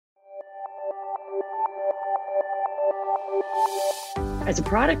As a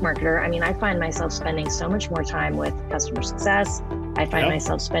product marketer, I find myself spending so much more time with customer success. I find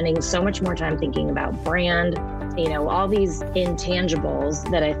myself spending so much more time thinking about brand, all these intangibles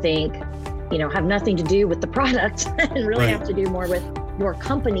that I think, have nothing to do with the product and really have to do more with your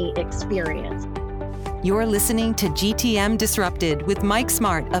company experience. You're listening to GTM Disrupted with Mike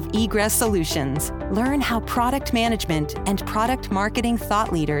Smart of Egress Solutions. Learn how product management and product marketing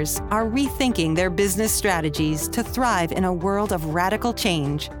thought leaders are rethinking their business strategies to thrive in a world of radical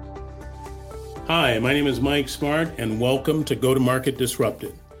change. Hi, my name is Mike Smart, and welcome to Go-to-Market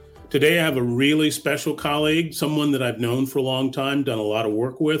Disrupted. Today, I have a really special colleague, someone that I've known for a long time, done a lot of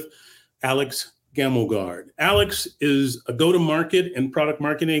work with, Alex Gamelgard. Alex is a go-to-market and product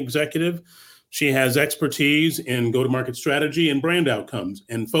marketing executive. She has expertise in go-to-market strategy and brand outcomes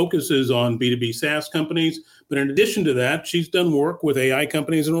and focuses on B2B SaaS companies. But in addition to that, she's done work with AI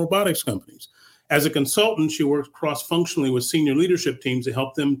companies and robotics companies. As a consultant, she works cross-functionally with senior leadership teams to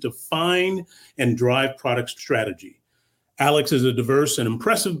help them define and drive product strategy. Alex has a diverse and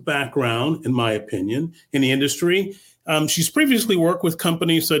impressive background, in my opinion, in the industry. She's previously worked with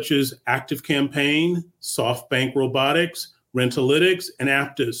companies such as ActiveCampaign, SoftBank Robotics, Rentalytics, and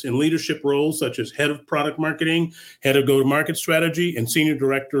Aptus in leadership roles such as head of product marketing, head of go-to-market strategy, and senior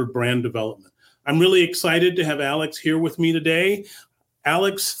director of brand development. I'm really excited to have Alex here with me today.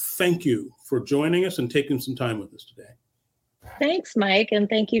 Alex, thank you for joining us and taking some time with us today. Thanks, Mike, and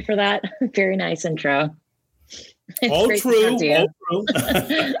thank you for that very nice intro. All true.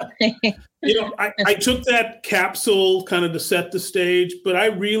 I took that capsule kind of to set the stage, but I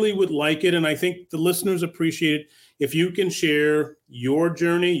really would like it, and I think the listeners appreciate it, if you can share your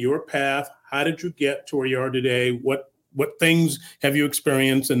journey, your path. How did you get to where you are today? What things have you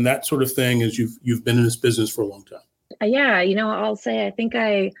experienced and that sort of thing as you've been in this business for a long time? Yeah, I'll say I think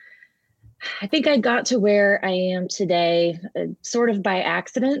I got to where I am today sort of by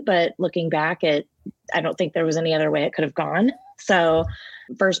accident, but looking back I don't think there was any other way it could have gone. So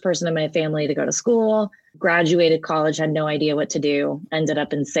first person in my family to go to school, graduated college, had no idea what to do, ended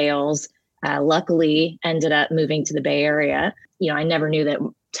up in sales. Luckily, ended up moving to the Bay Area. I never knew that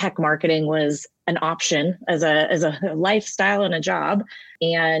tech marketing was an option as a lifestyle and a job.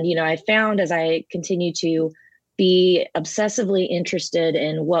 And, I found as I continued to be obsessively interested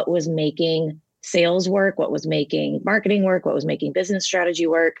in what was making sales work, what was making marketing work, what was making business strategy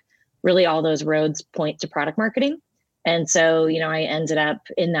work, really all those roads point to product marketing. And so, I ended up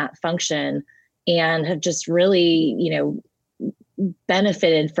in that function and have just really,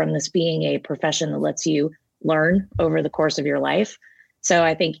 benefited from this being a profession that lets you learn over the course of your life. So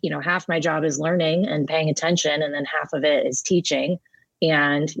I think, half my job is learning and paying attention, and then half of it is teaching.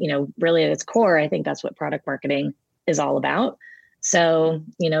 And, really at its core, I think that's what product marketing is all about. So,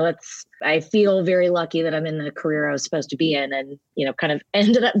 I feel very lucky that I'm in the career I was supposed to be in and, kind of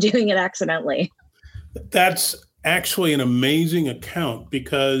ended up doing it accidentally. That's actually an amazing account,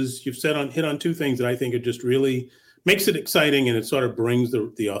 because you've hit on two things that I think are just really makes it exciting, and it sort of brings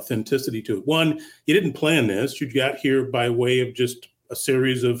the authenticity to it. One, you didn't plan this. You got here by way of just a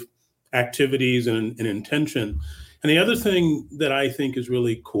series of activities and an intention. And the other thing that I think is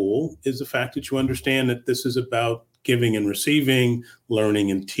really cool is the fact that you understand that this is about giving and receiving, learning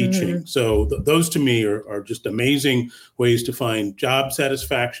and teaching. Mm-hmm. So those to me are just amazing ways to find job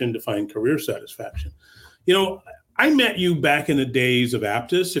satisfaction, to find career satisfaction. I met you back in the days of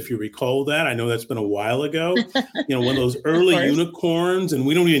Aptus, if you recall that. I know that's been a while ago. One of those early unicorns, and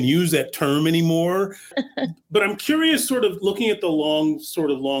we don't even use that term anymore. But I'm curious, sort of looking at the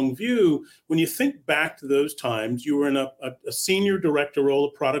long view, when you think back to those times, you were in a senior director role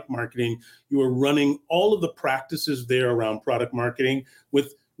of product marketing. You were running all of the practices there around product marketing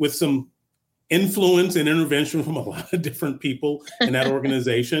with some influence and intervention from a lot of different people in that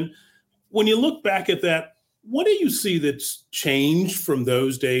organization. When you look back at that, what do you see that's changed from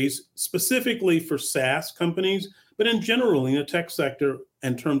those days, specifically for SaaS companies, but in general in the tech sector,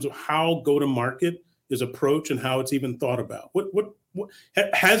 in terms of how go-to-market is approached and how it's even thought about? What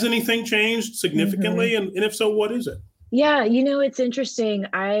has anything changed significantly? Mm-hmm. And if so, what is it? Yeah, it's interesting.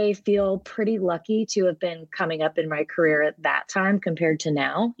 I feel pretty lucky to have been coming up in my career at that time compared to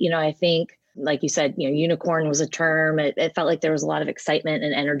now. I think, like you said, unicorn was a term. It felt like there was a lot of excitement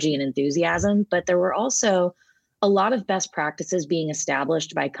and energy and enthusiasm, but there were also a lot of best practices being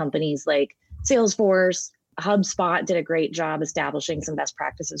established by companies like Salesforce. HubSpot did a great job establishing some best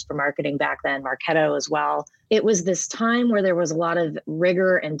practices for marketing back then, Marketo as well. It was this time where there was a lot of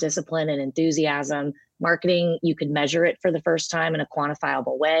rigor and discipline and enthusiasm. Marketing, you could measure it for the first time in a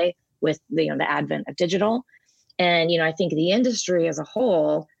quantifiable way with the advent of digital. And, I think the industry as a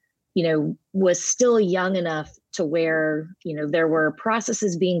whole was still young enough to where, there were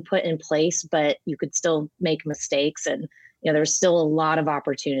processes being put in place, but you could still make mistakes, and, there's still a lot of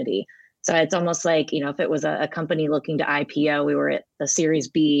opportunity. So it's almost like, if it was a company looking to IPO, we were at the Series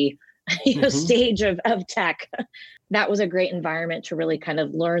B, stage of tech. That was a great environment to really kind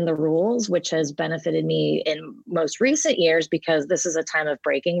of learn the rules, which has benefited me in most recent years, because this is a time of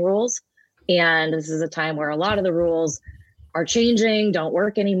breaking rules. And this is a time where a lot of the rules are changing, don't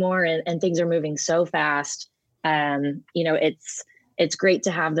work anymore, and things are moving so fast. It's great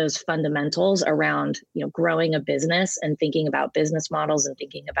to have those fundamentals around, growing a business and thinking about business models and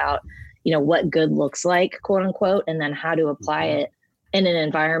thinking about, what good looks like, quote unquote, and then how to apply it in an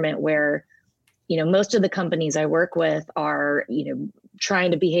environment where, most of the companies I work with are,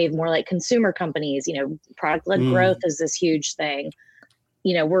 trying to behave more like consumer companies. Product-led growth is this huge thing.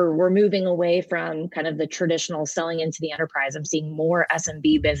 We're moving away from kind of the traditional selling into the enterprise. I'm seeing more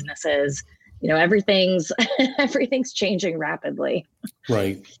SMB businesses. Everything's changing rapidly.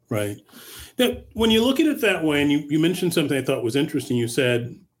 Right. Now, when you look at it that way, and you mentioned something I thought was interesting, you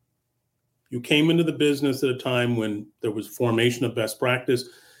said you came into the business at a time when there was formation of best practice,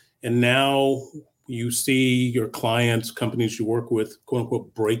 and now you see your clients, companies you work with, quote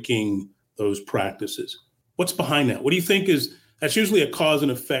unquote, breaking those practices. What's behind that? What do you think that's usually a cause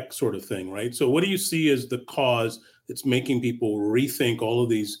and effect sort of thing, right? So what do you see as the cause that's making people rethink all of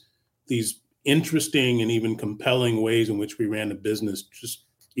these interesting and even compelling ways in which we ran a business just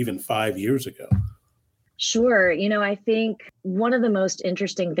even 5 years ago? Sure. I think one of the most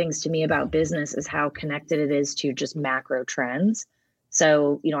interesting things to me about business is how connected it is to just macro trends.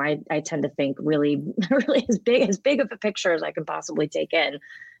 So, I tend to think really, really as big of a picture as I can possibly take in,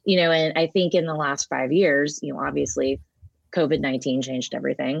 and I think in the last 5 years, obviously COVID-19 changed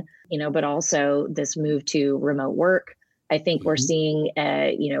everything, but also this move to remote work. I think we're seeing,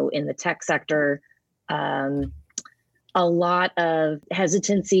 in the tech sector, a lot of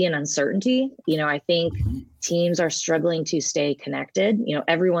hesitancy and uncertainty. I think teams are struggling to stay connected.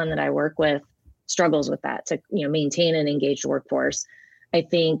 Everyone that I work with struggles with that, to, maintain an engaged workforce. I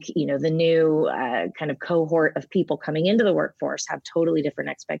think, the new kind of cohort of people coming into the workforce have totally different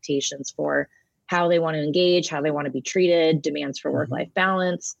expectations for how they want to engage, how they want to be treated, demands for work-life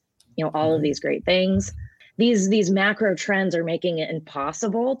balance, all of these great things. These macro trends are making it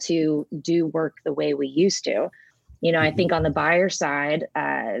impossible to do work the way we used to. I think on the buyer side,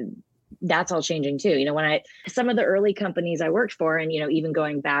 that's all changing too. Some of the early companies I worked for, and, even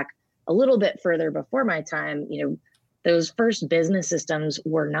going back a little bit further before my time, those first business systems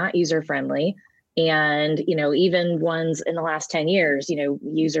were not user-friendly. And, even ones in the last 10 years,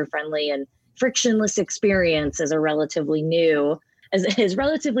 user-friendly and frictionless experience is relatively new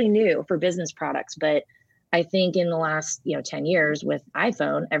for business products. But I think in the last, 10 years with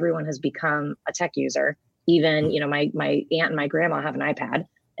iPhone, everyone has become a tech user. Even, my aunt and my grandma have an iPad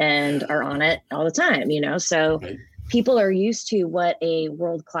and are on it all the time, so right. People are used to what a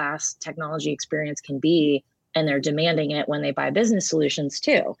world-class technology experience can be, and they're demanding it when they buy business solutions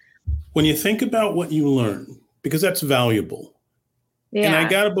too. When you think about what you learn, because that's valuable. Yeah. And I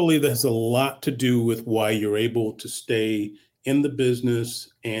got to believe that has a lot to do with why you're able to stay in the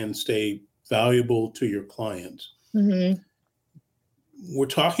business and stay valuable to your clients. Mm-hmm. We're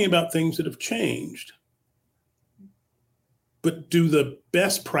talking about things that have changed. But do the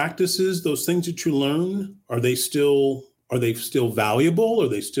best practices, those things that you learn, are they still valuable? Are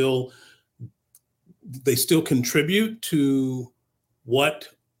they still contribute to what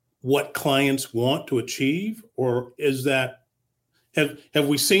clients want to achieve? Or is that, have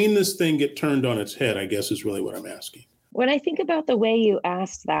we seen this thing get turned on its head, I guess is really what I'm asking. When I think about the way you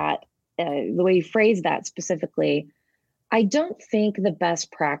asked that, the way you phrased that specifically, I don't think the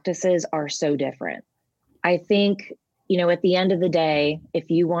best practices are so different. I think, at the end of the day,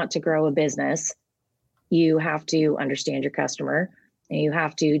 if you want to grow a business, you have to understand your customer, and you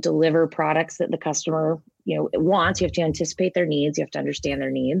have to deliver products that the customer, wants. You have to anticipate their needs. You have to understand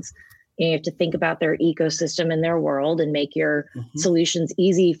their needs. And you have to think about their ecosystem and their world and make your solutions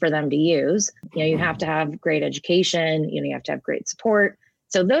easy for them to use. You have to have great education. You have to have great support.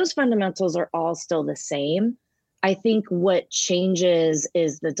 So those fundamentals are all still the same. I think what changes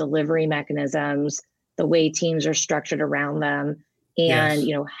is the delivery mechanisms, the way teams are structured around them, and,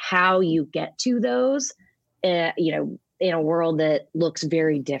 how you get to those, in a world that looks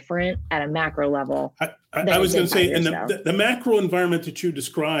very different at a macro level. I was going to say, and the macro environment that you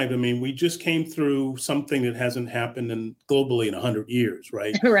described, I mean, we just came through something that hasn't happened globally in 100 years,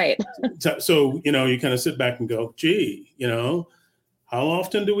 right? Right. So, you kind of sit back and go, gee, How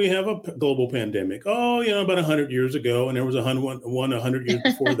often do we have a global pandemic? Oh, about 100 years ago, and there was 100 years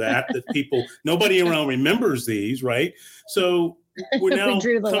before that people, nobody around remembers these, right? So we're now We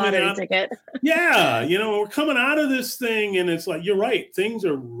drew the coming lottery out. ticket. Yeah, we're coming out of this thing, and it's like, you're right. Things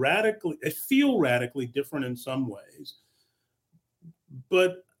are they feel radically different in some ways.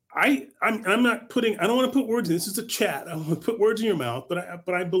 But I'm not putting, I don't want to put words in, this is a chat. I don't want to put words in your mouth,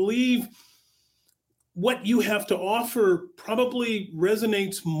 but I believe what you have to offer probably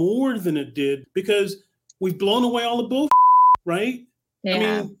resonates more than it did, because we've blown away all the bullshit, right? Yeah. I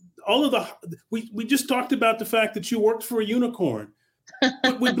mean, all of we just talked about the fact that you worked for a unicorn.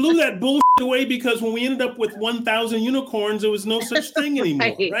 But we blew that bullshit away, because when we ended up with 1,000 unicorns, there was no such thing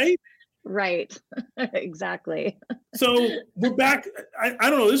anymore, right? Right. Exactly. So we're back. I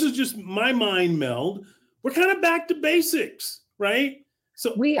don't know. This is just my mind meld. We're kind of back to basics, right?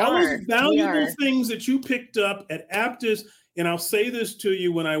 So those valuable things that you picked up at Aptus, and I'll say this to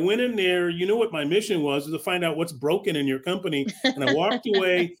you, when I went in there, you know what my mission was to find out what's broken in your company. And I walked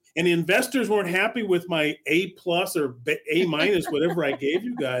away, and the investors weren't happy with my A+ or A-, whatever I gave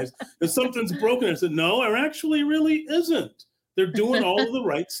you guys. If something's broken, I said, no, it actually really isn't. They're doing all of the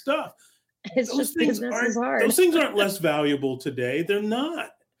right stuff. Those things aren't less valuable today. They're not.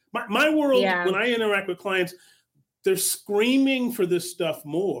 My world, when I interact with clients, they're screaming for this stuff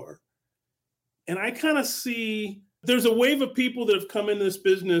more. And I kind of see there's a wave of people that have come into this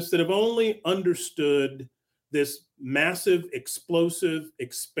business that have only understood this massive, explosive,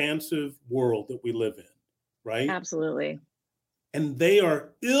 expansive world that we live in, right? Absolutely. And they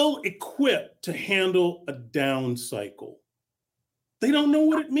are ill-equipped to handle a down cycle. They don't know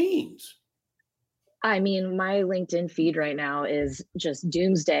what it means. I mean, my LinkedIn feed right now is just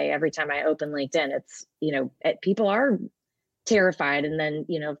doomsday. Every time I open LinkedIn, it's, people are terrified. And then,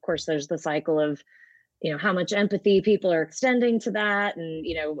 of course, there's the cycle of, how much empathy people are extending to that. And,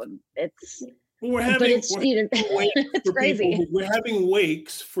 it's, we're having, it's crazy. We're having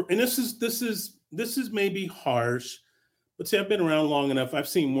wakes for, and this is maybe harsh, but see, I've been around long enough. I've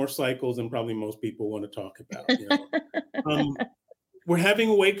seen more cycles than probably most people want to talk about. We're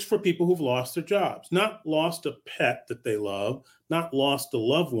having wakes for people who've lost their jobs, not lost a pet that they love, not lost a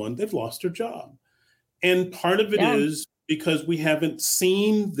loved one, they've lost their job. And part of it is because we haven't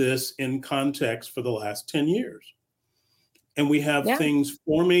seen this in context for the last 10 years. And we have things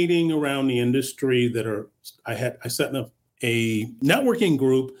formatting around the industry that are, I set up a networking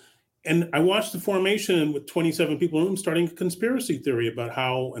group, and I watched the formation with 27 people in the room starting a conspiracy theory about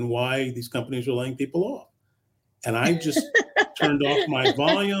how and why these companies are laying people off. And I just turned off my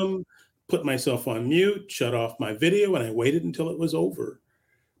volume, put myself on mute, shut off my video, and I waited until it was over,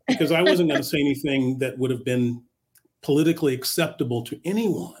 because I wasn't going to say anything that would have been politically acceptable to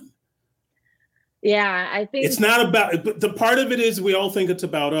anyone. Yeah, I think it's not about, but the part of it is we all think it's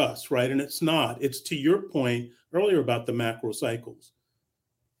about us, right? And it's not. It's, to your point earlier about the macro cycles.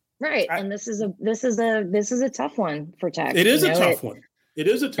 Right. And this is a tough one for tech. It is a tough one. It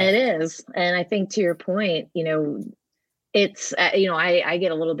is a tough one. It is. And I think, to your point, it's, I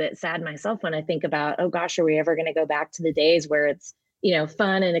get a little bit sad myself when I think about, oh gosh, are we ever going to go back to the days where it's,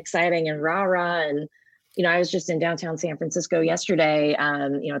 fun and exciting and rah-rah? And, I was just in downtown San Francisco yesterday,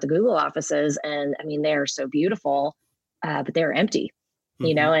 at the Google offices, and I mean, they're so beautiful, but they're empty,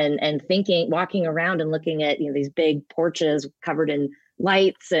 and walking around and looking at, these big porches covered in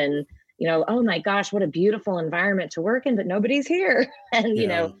lights and, oh my gosh, what a beautiful environment to work in, but nobody's here. And,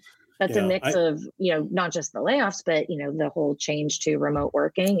 that's a mix of, not just the layoffs, but, the whole change to remote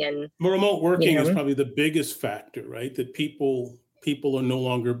working. And remote working is probably the biggest factor, right? That people are no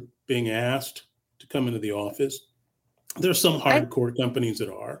longer being asked to come into the office. There's some hardcore companies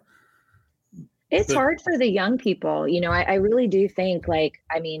that are. It's hard for the young people. I really do think, the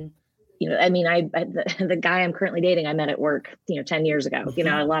guy I'm currently dating, I met at work, 10 years ago.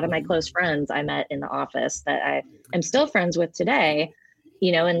 A lot of my close friends I met in the office that I am still friends with today,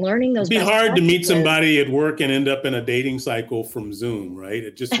 and learning those. It'd be hard to meet somebody at work and end up in a dating cycle from Zoom, right?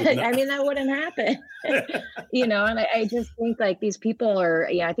 It just would not. I mean, that wouldn't happen, and I just think these people are,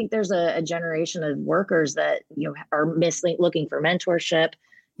 I think there's a generation of workers that, are looking for mentorship.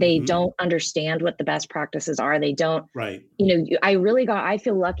 They don't understand what the best practices are. They don't, right. I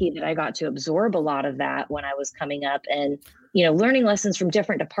feel lucky that I got to absorb a lot of that when I was coming up, and, learning lessons from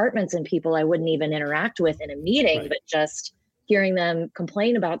different departments and people I wouldn't even interact with in a meeting, right. But just hearing them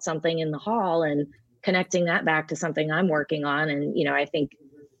complain about something in the hall and connecting that back to something I'm working on. And, I think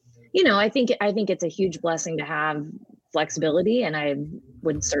it's a huge blessing to have flexibility. And I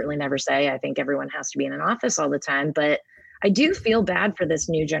would certainly never say I think everyone has to be in an office all the time, but I do feel bad for this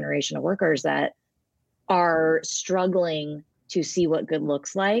new generation of workers that are struggling to see what good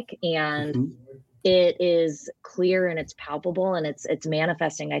looks like. And Mhm. it is clear and it's palpable and it's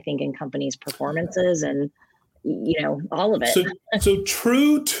manifesting, I think, in companies' performances and, all of it. So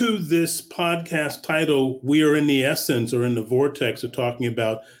true to this podcast title, we are in the essence or in the vortex of talking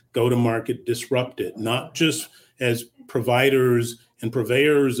about go to market, disrupt it, not just as providers and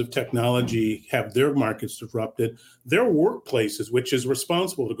purveyors of technology have their markets disrupted, their workplaces, which is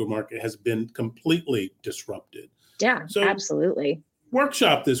responsible to go market, has been completely disrupted. Yeah, So absolutely.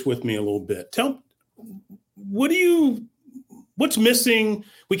 workshop this with me a little bit. What's missing?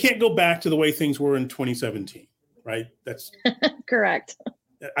 We can't go back to the way things were in 2017, right? That's correct.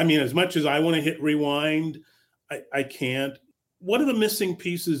 I mean, as much as I want to hit rewind, I can't. What are the missing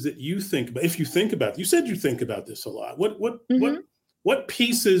pieces that you think about? If you think about, you said you think about this a lot. What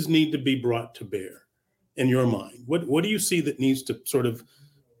pieces need to be brought to bear in your mind? What do you see that needs to sort of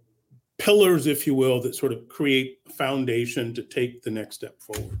pillars, if you will, that sort of create a foundation to take the next step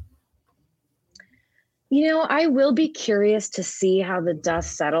forward? I will be curious to see how the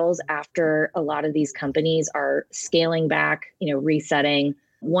dust settles after a lot of these companies are scaling back, resetting.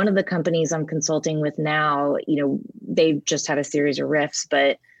 One of the companies I'm consulting with now, they've just had a series of rifts,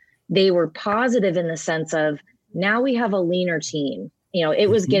 but they were positive in the sense of now we have a leaner team. It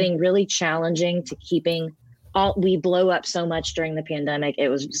was getting really challenging to we blow up so much during the pandemic. It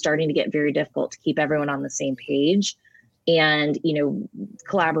was starting to get very difficult to keep everyone on the same page. And,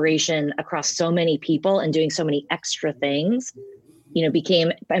 collaboration across so many people and doing so many extra things,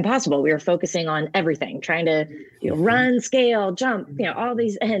 became impossible. We were focusing on everything, trying to run, scale, jump, all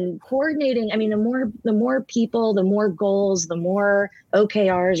these and coordinating. I mean, the more people, the more goals, the more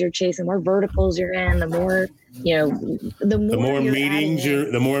OKRs you're chasing, the more verticals you're in, the more, the more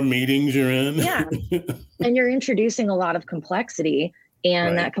meetings you're in. Yeah. And you're introducing a lot of complexity.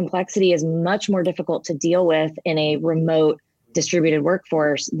 And that complexity is much more difficult to deal with in a remote distributed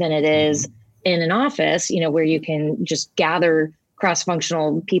workforce than it is in an office, where you can just gather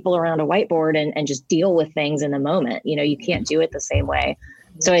cross-functional people around a whiteboard and just deal with things in the moment. You can't do it the same way.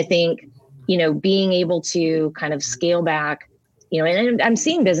 So I think, being able to kind of scale back, and I'm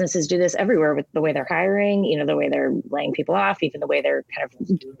seeing businesses do this everywhere with the way they're hiring, the way they're laying people off, even the way they're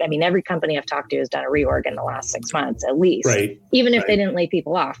every company I've talked to has done a reorg in the last 6 months, at least. Right. Even if they didn't lay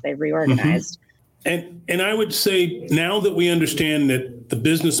people off, they've reorganized. And I would say now that we understand that the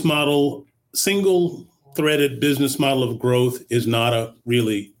business model, single-threaded business model of growth is not a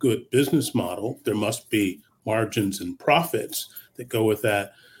really good business model. There must be margins and profits that go with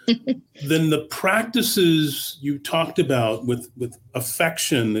that. Then the practices you talked about with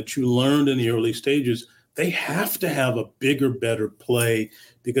affection that you learned in the early stages, they have to have a bigger, better play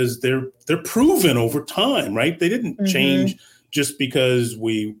because they're proven over time, right? They didn't change just because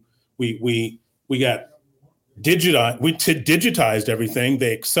we got digitized everything.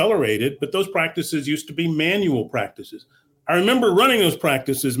 They accelerated, but those practices used to be manual practices. I remember running those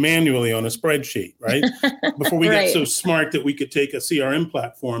practices manually on a spreadsheet, right? Before we got so smart that we could take a CRM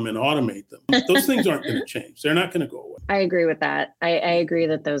platform and automate them. Those things aren't going to change. They're not going to go away. I agree with that. I agree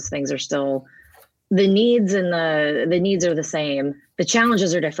that those things are still the needs, and the needs are the same. The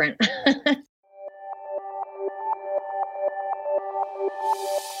challenges are different.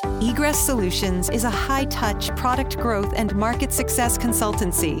 Egress Solutions is a high-touch product growth and market success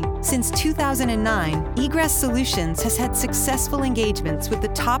consultancy. Since 2009, Egress Solutions has had successful engagements with the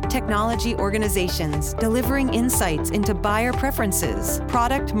top technology organizations, delivering insights into buyer preferences,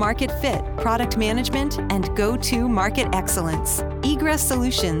 product market fit, product management, and go-to-market excellence. Egress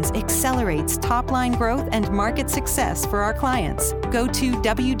Solutions accelerates top-line growth and market success for our clients. Go to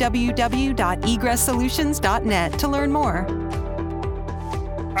www.egresssolutions.net to learn more.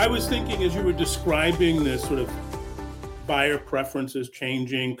 I was thinking as you were describing this sort of buyer preferences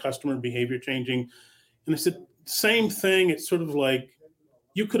changing, customer behavior changing, and I said, same thing. It's sort of like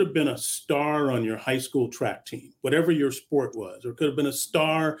you could have been a star on your high school track team, whatever your sport was, or could have been a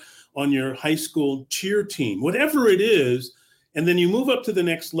star on your high school cheer team, whatever it is. And then you move up to the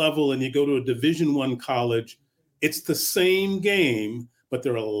next level and you go to a Division I college. It's the same game, but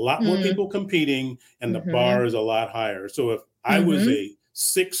there are a lot more people competing and the bar is a lot higher. So if I was a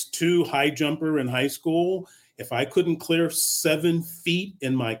 6'2" high jumper in high school, if I couldn't clear 7 feet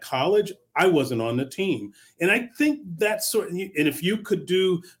in my college, I wasn't on the team. And I think that's and if you could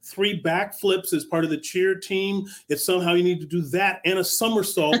do 3 backflips as part of the cheer team, it's somehow you need to do that and a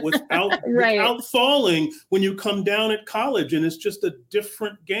somersault without, without falling when you come down at college. And it's just a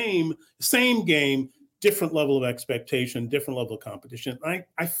different game, same game, different level of expectation, different level of competition.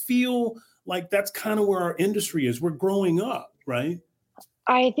 I feel like that's kind of where our industry is. We're growing up, right?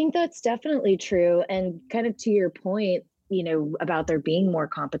 I think that's definitely true. And kind of to your point, about there being more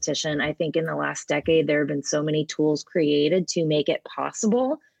competition. I think in the last decade, there have been so many tools created to make it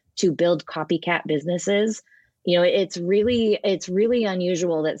possible to build copycat businesses. It's really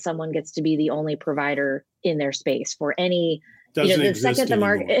unusual that someone gets to be the only provider in their space for any, the second the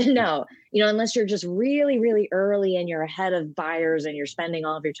market, no, unless you're just really, really early and you're ahead of buyers and you're spending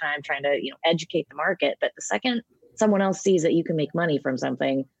all of your time trying to, educate the market. But the second someone else sees that you can make money from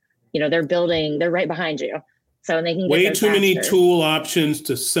something, they're right behind you. So they can get way too faster. Many tool options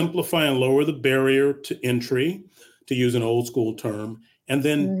to simplify and lower the barrier to entry, to use an old school term. And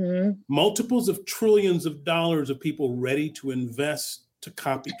then multiples of trillions of dollars of people ready to invest to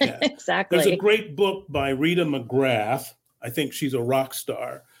copycat. Exactly. There's a great book by Rita McGrath. I think she's a rock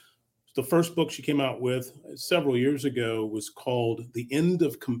star. The first book she came out with several years ago was called The End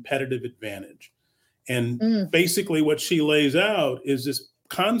of Competitive Advantage. And basically what she lays out is this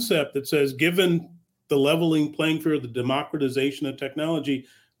concept that says, given the leveling playing field, the democratization of technology,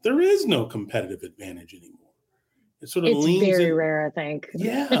 there is no competitive advantage anymore. It sort of leans very rare, I think.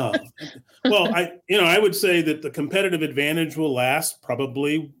 Yeah. Well, I would say that the competitive advantage will last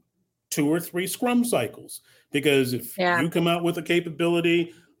probably 2 or 3 Scrum cycles, because if you come out with a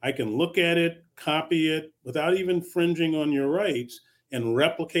capability, I can look at it, copy it without even infringing on your rights, and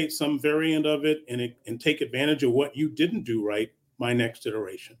replicate some variant of it and take advantage of what you didn't do right my next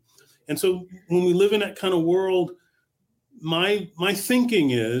iteration. And so when we live in that kind of world, my thinking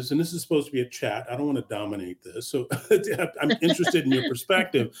is, and this is supposed to be a chat, I don't want to dominate this, so I'm interested in your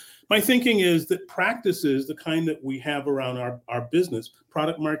perspective. My thinking is that practices, the kind that we have around our business,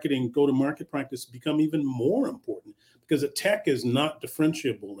 product marketing, go-to-market practice, become even more important, because the tech is not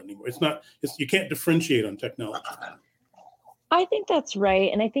differentiable anymore. You can't differentiate on technology. I think that's right.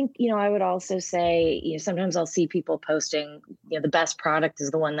 And I think, I would also say, sometimes I'll see people posting, the best product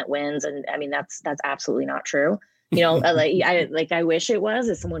is the one that wins. And I mean, that's absolutely not true. I wish it was,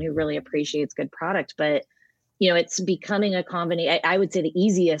 as someone who really appreciates good product, but, it's becoming a combination. I would say the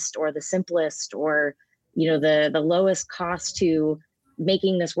easiest or the simplest or, the lowest cost to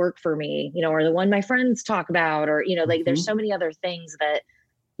making this work for me, or the one my friends talk about, or, there's so many other things that,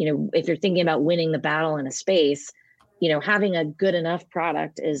 if you're thinking about winning the battle in a space, having a good enough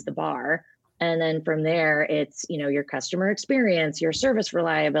product is the bar. And then from there, it's, your customer experience, your service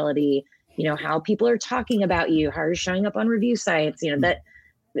reliability, how people are talking about you, how you're showing up on review sites, that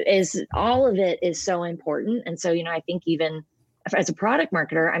is, all of it is so important. And so, I think even as a product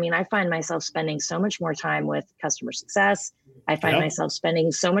marketer, I mean, I find myself spending so much more time with customer success. I find myself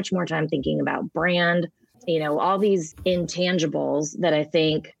spending so much more time thinking about brand, all these intangibles that I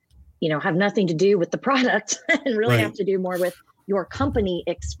think, have nothing to do with the product and really have to do more with your company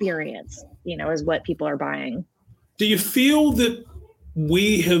experience, is what people are buying. Do you feel that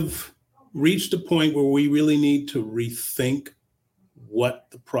we have reached a point where we really need to rethink what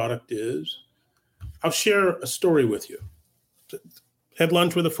the product is? I'll share a story with you. Had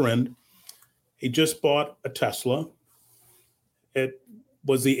lunch with a friend. He just bought a Tesla. It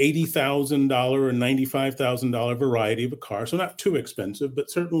was the $80,000 or $95,000 variety of a car. So not too expensive,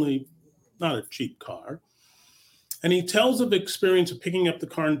 but certainly not a cheap car. And he tells of experience of picking up the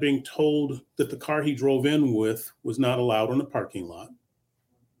car and being told that the car he drove in with was not allowed on a parking lot.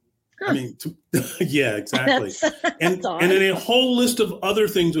 Huh. I mean, yeah, exactly. And then a whole list of other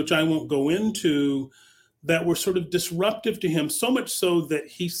things, which I won't go into, that were sort of disruptive to him, so much so that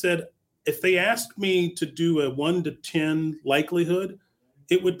he said, if they asked me to do a 1 to 10 likelihood,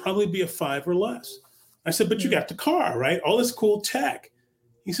 it would probably be a 5 or less. I said, but you got the car, right? All this cool tech.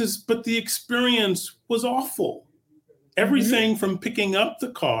 He says, but the experience was awful. Everything from picking up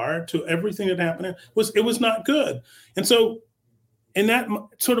the car to everything that happened was not good. And so, and that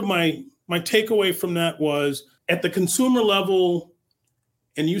sort of my takeaway from that was, at the consumer level,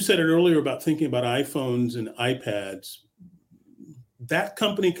 and you said it earlier about thinking about iPhones and iPads, that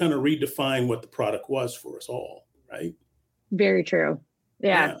company kind of redefined what the product was for us all, right? Very true.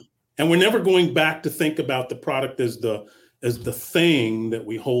 Yeah. And we're never going back to think about the product as the thing that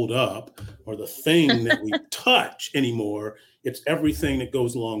we hold up or the thing that we touch anymore. It's everything that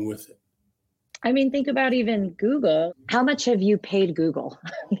goes along with it. I mean, think about even Google. How much have you paid Google?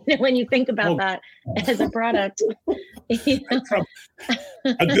 When you think about that as a product. A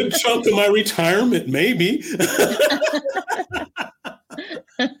good chunk of my retirement, maybe.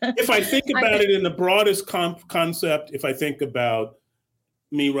 If I think about it in the broadest concept, if I think about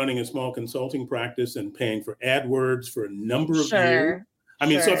me running a small consulting practice and paying for AdWords for a number of years. I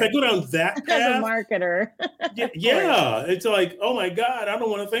mean, so if I go down that path. As a marketer. yeah, it's like, oh my God, I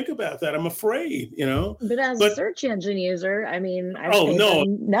don't want to think about that. I'm afraid, But as a search engine user, I mean, I've paid no,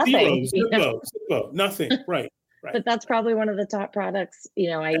 nothing. Zero, nothing, right. Right. But that's probably one of the top products,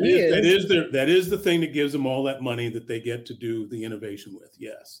 I use. That is the thing that gives them all that money that they get to do the innovation with.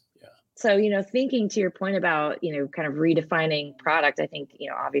 Yes. Yeah. So, thinking to your point about, kind of redefining product, I think,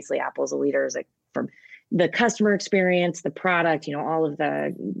 obviously Apple's a leader, is like from the customer experience, the product, all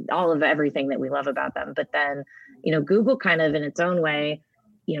of everything that we love about them. But then, Google kind of in its own way,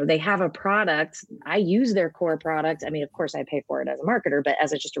 they have a product. I use their core product. I mean, of course I pay for it as a marketer, but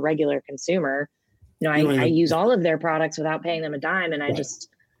as just a regular consumer, I use all of their products without paying them a dime. And I just,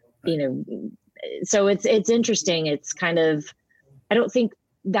 so it's interesting. It's kind of, I don't think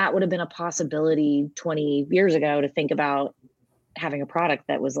that would have been a possibility 20 years ago to think about having a product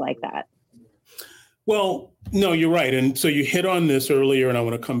that was like that. Well, no, you're right. And so you hit on this earlier, and I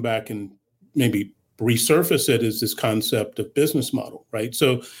want to come back and maybe resurface it, is this concept of business model, right?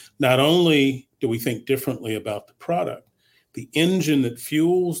 So not only do we think differently about the product, the engine that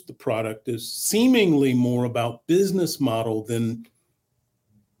fuels the product is seemingly more about business model than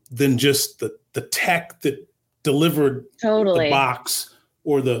just the tech that delivered the box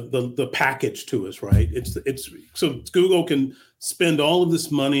or the package to us, right? It's so Google can spend all of this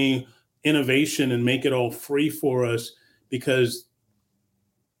money, innovation, and make it all free for us, because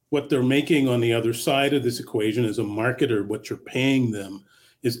what they're making on the other side of this equation as a marketer, what you're paying them,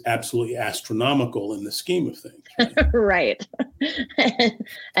 is absolutely astronomical in the scheme of things. Right.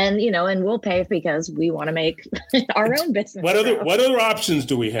 and we'll pay because we want to make our own business. What other options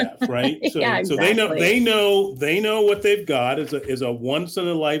do we have, right? So, yeah, exactly. So they know what they've got is a once in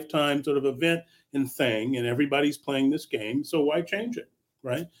a lifetime sort of event and thing, and everybody's playing this game. So why change it,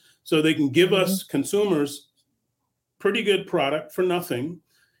 right? So they can give us consumers pretty good product for nothing,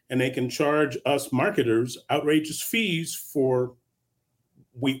 and they can charge us marketers outrageous fees for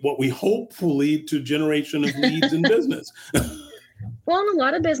what we hope will lead to generation of leads in business. Well, and a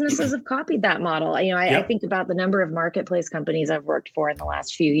lot of businesses have copied that model. I think about the number of marketplace companies I've worked for in the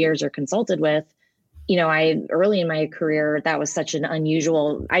last few years or consulted with. Early in my career, that was such an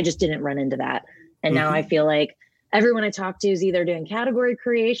unusual, I just didn't run into that. And now I feel like everyone I talk to is either doing category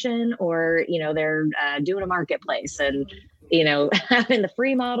creation or, they're doing a marketplace and, having the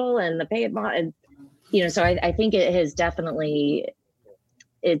free model and the paid model. And, so I think it has definitely,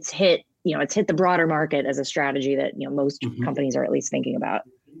 it's hit the broader market as a strategy that, most companies are at least thinking about.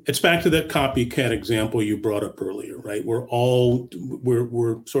 It's back to that copycat example you brought up earlier, right? We're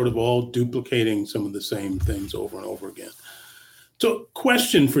sort of all duplicating some of the same things over and over again. So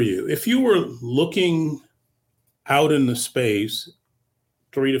question for you, if you were looking out in the space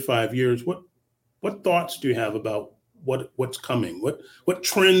 3 to 5 years, what thoughts do you have about what's coming? What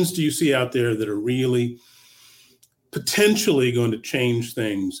trends do you see out there that are really potentially going to change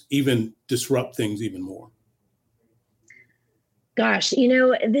things, even disrupt things even more? Gosh,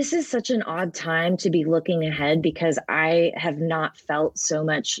 this is such an odd time to be looking ahead, because I have not felt so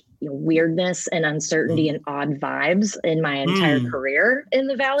much weirdness and uncertainty and odd vibes in my entire career in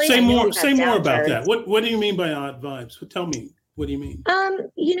the Valley. Say more about that. What do you mean by odd vibes? Tell me. What do you mean?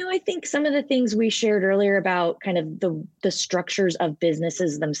 I think some of the things we shared earlier about kind of the structures of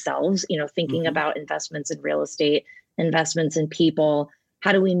businesses themselves, thinking about investments in real estate, investments in people.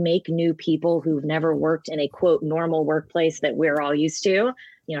 How do we make new people who've never worked in a quote normal workplace that we're all used to?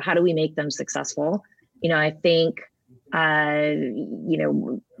 How do we make them successful? I think, all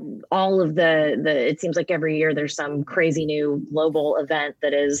of the it seems like every year there's some crazy new global event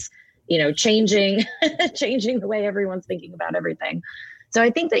that is, changing the way everyone's thinking about everything. So I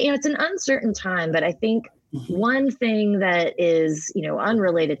think that, it's an uncertain time, but I think one thing that is,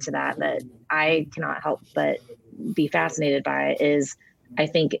 unrelated to that I cannot help but be fascinated by is, I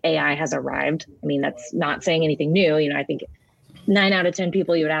think AI has arrived. I mean, that's not saying anything new. I think 9 out of 10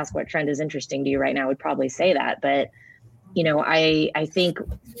 people you would ask what trend is interesting to you right now would probably say that. But, I think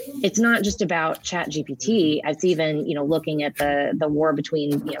it's not just about ChatGPT. It's even, looking at the war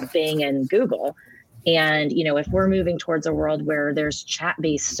between, Bing and Google. And, if we're moving towards a world where there's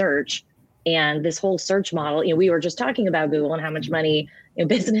chat-based search and this whole search model, we were just talking about Google and how much money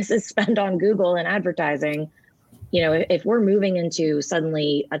businesses spend on Google and advertising. If we're moving into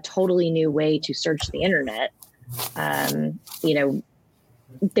suddenly a totally new way to search the internet,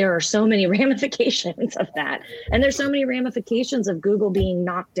 there are so many ramifications of that. And there's so many ramifications of Google being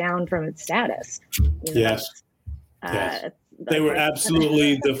knocked down from its status. Yes. They were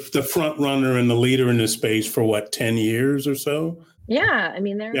absolutely the front runner and the leader in this space for 10 years or so? Yeah. I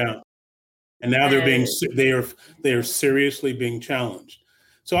mean, and now they are seriously being challenged.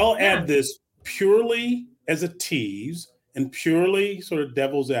 So I'll add this purely as a tease and purely sort of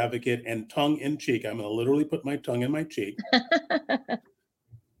devil's advocate and tongue in cheek. I'm going to literally put my tongue in my cheek.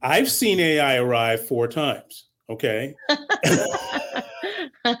 I've seen AI arrive 4 times. Okay.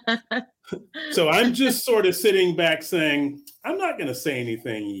 So I'm just sort of sitting back saying, I'm not going to say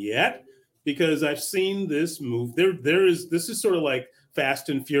anything yet because I've seen this move. This is sort of like Fast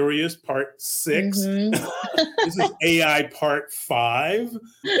and Furious Part 6. Mhm. This is AI Part 5.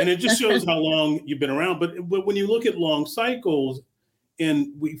 And it just shows how long you've been around. But when you look at long cycles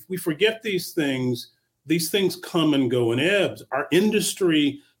and we forget these things come and go in ebbs. Our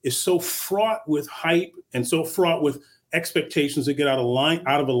industry is so fraught with hype and so fraught with expectations that get out of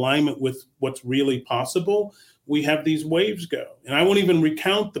alignment with what's really possible. We have these waves go. And I won't even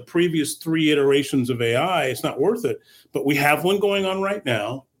recount the previous 3 iterations of AI. It's not worth it. But we have one going on right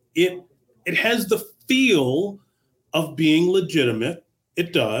now. It has the feel of being legitimate.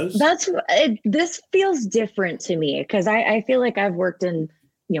 It does. This feels different to me because I feel like I've worked in,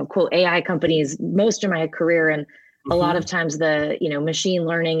 quote, AI companies most of my career. And a lot of times the, machine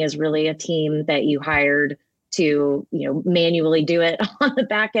learning is really a team that you hired to, manually do it on the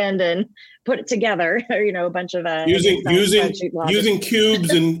back end and put it together, a bunch of using cubes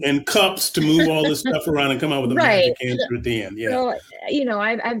and cups to move all this stuff around and come out with a magic answer at the end. Yeah. So,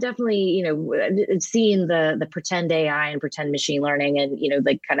 I've definitely, seen the pretend AI and pretend machine learning and,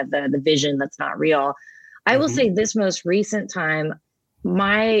 like kind of the vision that's not real. I will say this most recent time,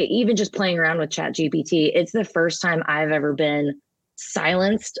 even just playing around with ChatGPT, it's the first time I've ever been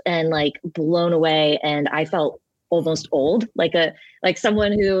silenced and like blown away, and I felt almost old, like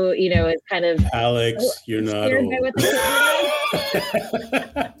someone who is kind of Alex, you're not old.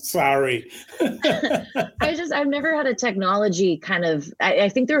 Sorry. I've never had a technology kind of. I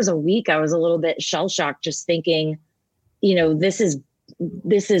think there was a week I was a little bit shell shocked, just thinking, this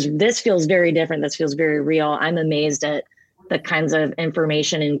feels very different. This feels very real. I'm amazed at the kinds of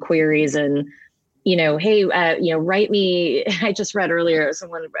information and queries and. Hey, write me. I just read earlier,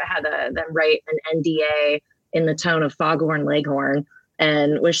 someone had them write an NDA in the tone of Foghorn Leghorn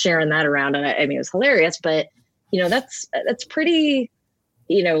and was sharing that around. And I mean, it was hilarious, but, that's pretty,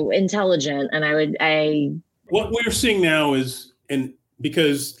 intelligent. And what we're seeing now is, and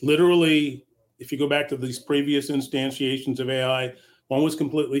because literally, if you go back to these previous instantiations of AI, one was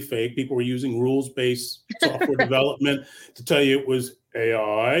completely fake. People were using rules-based software development to tell you it was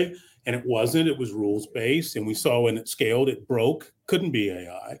AI. And it wasn't, it was rules-based. And we saw when it scaled, it broke, couldn't be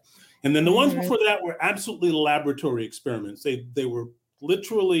AI. And then the ones before that were absolutely laboratory experiments. They were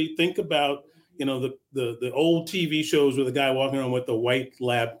literally, think about, the old TV shows with the guy walking around with the white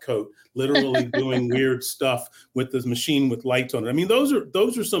lab coat, literally doing weird stuff with this machine with lights on it. I mean, those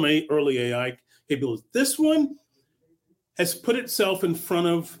are some early AI capabilities. This one has put itself in front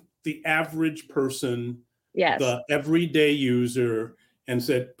of the average person, the everyday user, and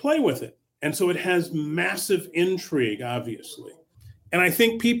said, play with it. And so it has massive intrigue, obviously. And I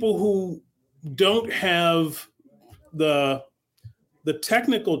think people who don't have the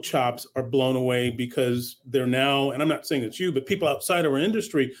technical chops are blown away because they're now, and I'm not saying it's you, but people outside of our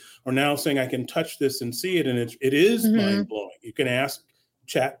industry are now saying, I can touch this and see it. And it is mind blowing. You can ask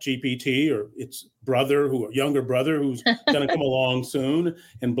ChatGPT or its younger brother, who's going to come along soon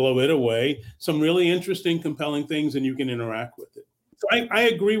and blow it away. Some really interesting, compelling things, and you can interact with it. So I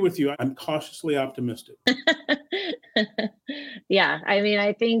agree with you. I'm cautiously optimistic. Yeah. I mean,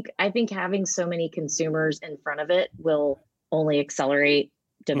 I think having so many consumers in front of it will only accelerate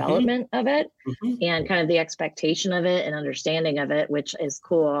development of it and kind of the expectation of it and understanding of it, which is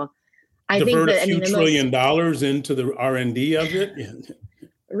cool. Divert a few $1 trillion into the R&D of it.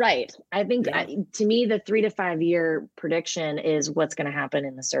 Right. I think to me, the 3 to 5 year prediction is what's going to happen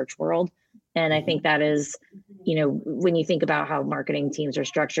in the search world. And I think that is, when you think about how marketing teams are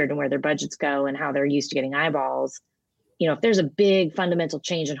structured and where their budgets go and how they're used to getting eyeballs, if there's a big fundamental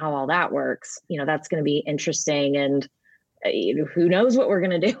change in how all that works, that's going to be interesting. And who knows what we're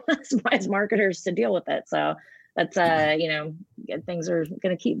going to do as marketers to deal with it. So that's, things are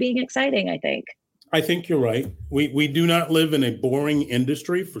going to keep being exciting, I think. I think you're right. We do not live in a boring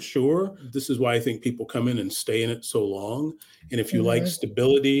industry for sure. This is why I think people come in and stay in it so long. And if you like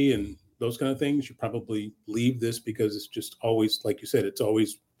stability and those kind of things, you probably leave this because it's just always, like you said, it's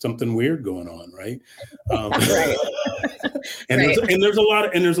always something weird going on, right? Right. And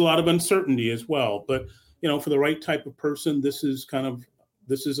there's a lot of uncertainty as well. But for the right type of person, this is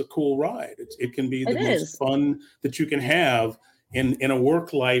a cool ride. It can be the most fun that you can have. In a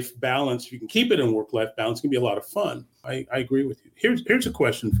work-life balance, if you can keep it in work-life balance, it can be a lot of fun. I agree with you. Here's a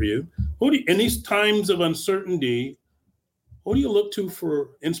question for you. In these times of uncertainty, who do you look to for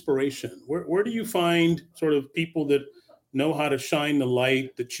inspiration? Where do you find sort of people that know how to shine the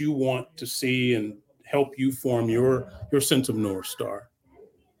light that you want to see and help you form your sense of North Star?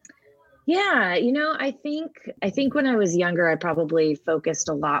 Yeah, I think when I was younger, I probably focused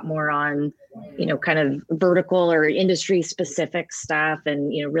a lot more on, kind of vertical or industry specific stuff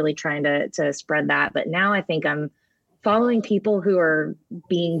and, really trying to spread that. But now I think I'm following people who are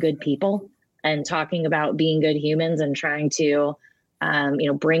being good people and talking about being good humans and trying to,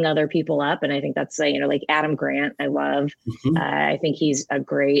 bring other people up. And I think that's, like Adam Grant, I love. Mhm. I think he's a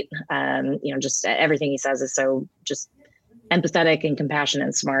great, just everything he says is so just empathetic and compassionate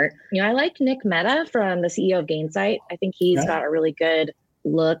and smart. I like Nick Mehta from the CEO of Gainsight. I think he's Yeah. got a really good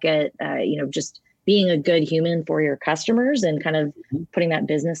look at, just being a good human for your customers and kind of putting that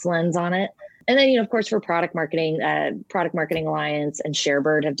business lens on it. And then, of course, for Product Marketing Alliance and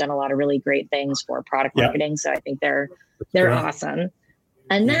ShareBird have done a lot of really great things for product Yeah. marketing. So I think they're Correct. awesome.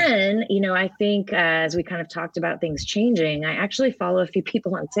 And then, I think as we kind of talked about things changing, I actually follow a few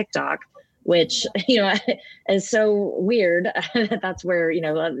people on TikTok, which, is so weird. That's where,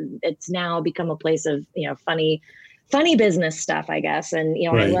 it's now become a place of, funny business stuff, I guess. And,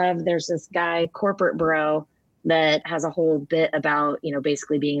 Right. there's this guy, Corporate Bro, that has a whole bit about,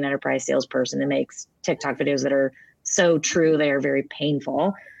 basically being an enterprise salesperson and makes TikTok videos that are so true. They are very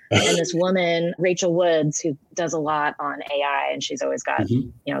painful. And this woman, Rachel Woods, who does a lot on AI, and she's always got,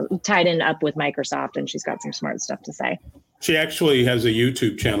 tied in up with Microsoft, and she's got some smart stuff to say. She actually has a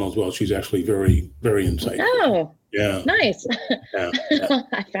YouTube channel as well. She's actually very, very insightful. Oh, Yeah. nice. Yeah.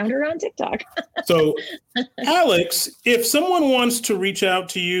 I found her on TikTok. So, Alex, if someone wants to reach out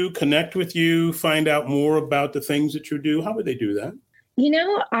to you, connect with you, find out more about the things that you do, how would they do that?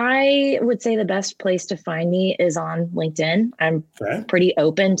 I would say the best place to find me is on LinkedIn. I'm Okay. pretty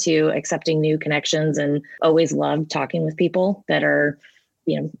open to accepting new connections and always love talking with people that are,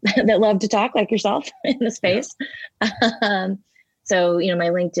 that love to talk like yourself in the space. Yeah. So, my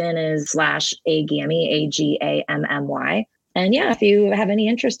LinkedIn is /Agammy, AGAMMY. And yeah, if you have any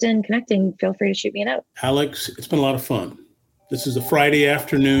interest in connecting, feel free to shoot me a note. Alex, it's been a lot of fun. This is a Friday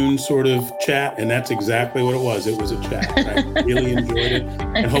afternoon sort of chat, and that's exactly what it was. It was a chat. I really enjoyed it,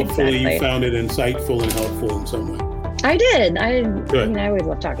 and hopefully Exactly. you found it insightful and helpful in some way. I did. Good. I always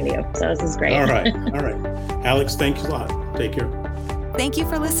love talking to you, so this is great. All right. Alex, thanks a lot. Take care. Thank you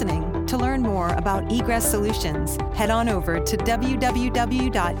for listening. To learn more about egress solutions, head on over to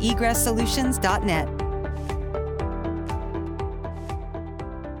www.egresssolutions.net.